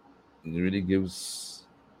nobody really gives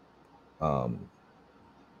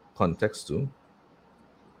context to.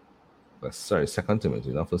 Sorry, Second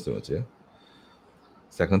Timothy, not First Timothy. Yeah?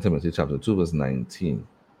 Second Timothy chapter 2, verse 19.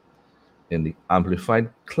 In the Amplified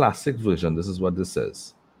Classic Version, this is what this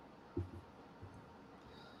says.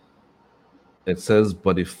 It says,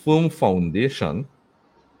 but a firm foundation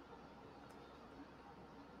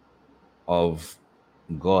of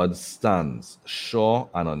God stands, sure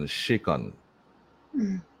and unshaken,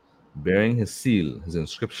 Mm. bearing his seal, his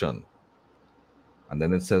inscription. And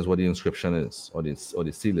then it says what the inscription is, or the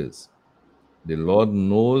seal is. The Lord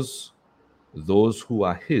knows those who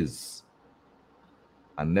are his,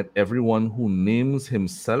 and let everyone who names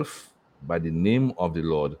himself by the name of the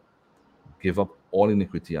Lord give up all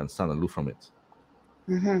iniquity and stand aloof from it.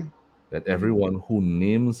 Mhm. Let everyone who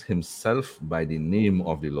names himself by the name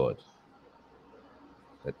of the Lord,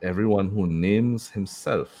 let everyone who names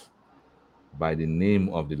himself by the name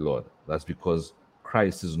of the Lord. That's because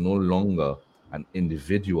Christ is no longer an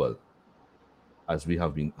individual, as we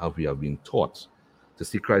have been taught. To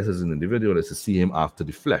see Christ as an individual is to see him after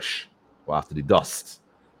the flesh or after the dust,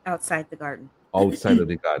 Outside the garden. outside of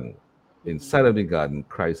the garden. Mhm. Inside of the garden,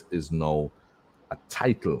 Christ is now a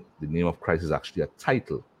title. The name of Christ is actually a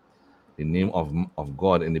title. The name of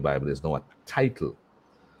God in the Bible is now a title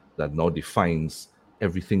that now defines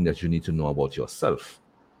everything that you need to know about yourself.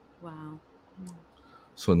 Wow.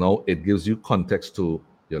 So now it gives you context to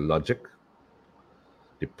your logic,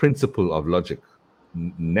 the principle of logic.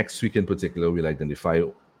 Next week in particular, we'll identify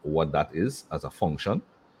what that is as a function.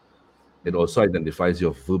 It also identifies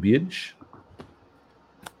your verbiage,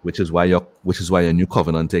 which is why your new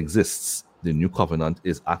covenant exists. The new covenant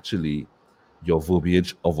is actually your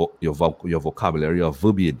verbiage of your vocabulary of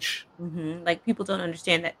verbiage. Like people don't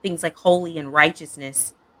understand that things like holy and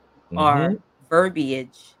righteousness Mm-hmm. are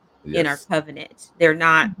verbiage in our Yes, covenant. They're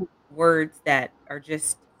not Mhm. words that are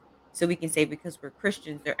just so we can say because we're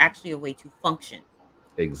Christians, they're actually a way to function.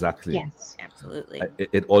 exactly. Yes. Absolutely.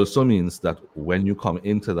 It also means that when you come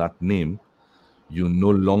into that name, you no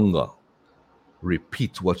longer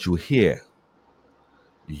repeat what you hear.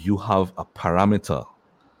 You have a parameter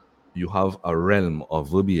you have a realm of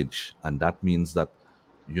verbiage, and that means that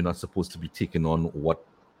you're not supposed to be taking on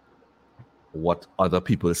what other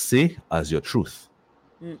people say as your truth.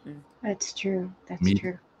 Mm-mm. That's true. That's Media,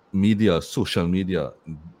 true. media, social media,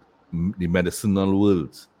 the medicinal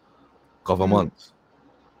world, government, It's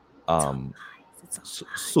all um, lies. It's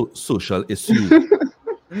all social issues,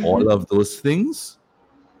 lies. all of those things.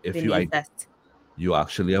 If you Beneath us. you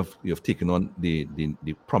actually have taken on the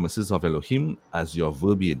promises of Elohim as your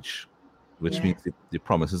verbiage, which Yeah. means the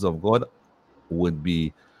promises of God would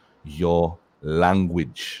be your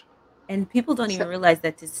language. And people don't So, even realize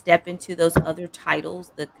that to step into those other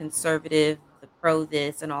titles, the conservative, the pro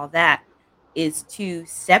this, and all that, is to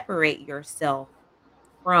separate yourself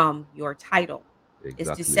from your title, is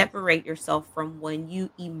to Exactly. separate yourself from when you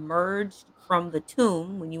emerged from the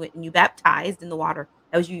tomb, when you went and you baptized in the water.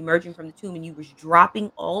 That was you emerging from the tomb, and you was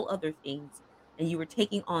dropping all other things, and you were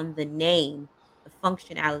taking on the name, the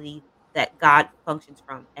functionality that God functions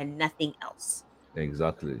from, and nothing else.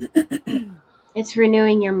 Exactly. it's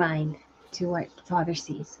renewing your mind to what Father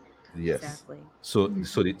sees. Yes. Exactly. So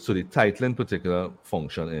the title in particular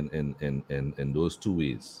function in those two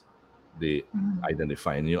ways. They Mhm.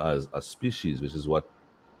 identifying you as a species, which is what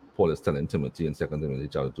Paul is telling Timothy in 2 Timothy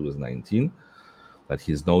chapter 2 verse 19, that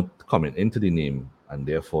he's now coming into the name, and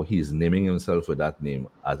therefore he is naming himself with that name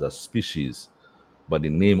as a species. But the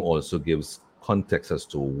name also gives context as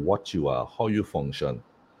to what you are, how you function,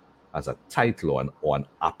 as a title or an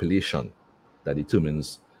appellation that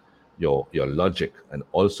determines your logic and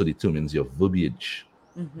also determines your verbiage.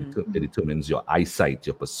 Hmm. It determines your eyesight,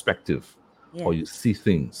 your perspective, how you Yes. see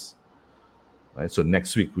things. Right. So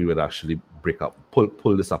next week we would actually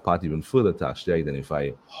pull this apart even further to actually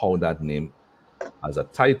identify how that name as a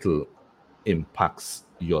title impacts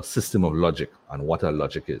your system of logic and what a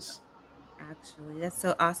logic is. Actually, that's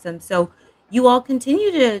so awesome. So, you all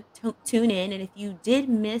continue to tune in. And if you did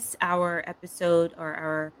miss our episode or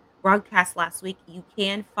our broadcast last week, you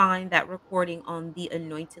can find that recording on The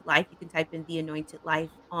Anointed Life. You can type in The Anointed Life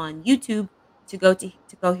on YouTube to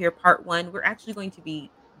go hear part one. We're actually going to be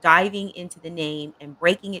diving into the name and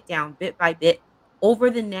breaking it down bit by bit over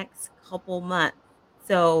the next couple months.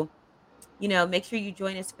 So, make sure you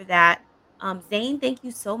join us for that. Zane, thank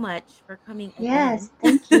you so much for coming again. Yes,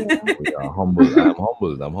 thank you. We are humble. I'm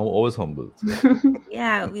humbled. Always humbled.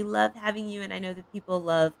 Yeah, we love having you, and I know that people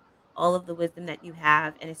love all of the wisdom that you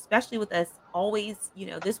have, and especially with us always,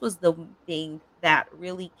 this was the thing that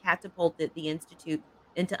really catapulted the institute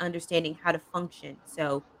into understanding how to function.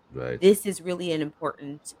 So Right. this is really an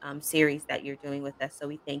important series that you're doing with us. So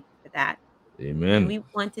we thank you for that. And Amen. we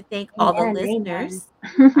want to thank all the Amen. Amen. listeners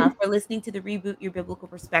for listening to the Reboot Your Biblical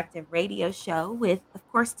Perspective radio show with, of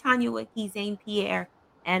course, Tanya Wiki, Zane Pierre,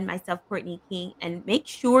 and myself, Courtney King. And make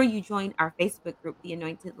sure you join our Facebook group, The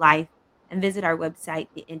Anointed Life, and visit our website,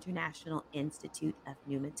 the International Institute of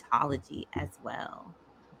Pneumatology, as well.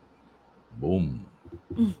 Boom.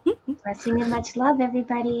 Blessing and much love,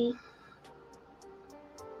 everybody.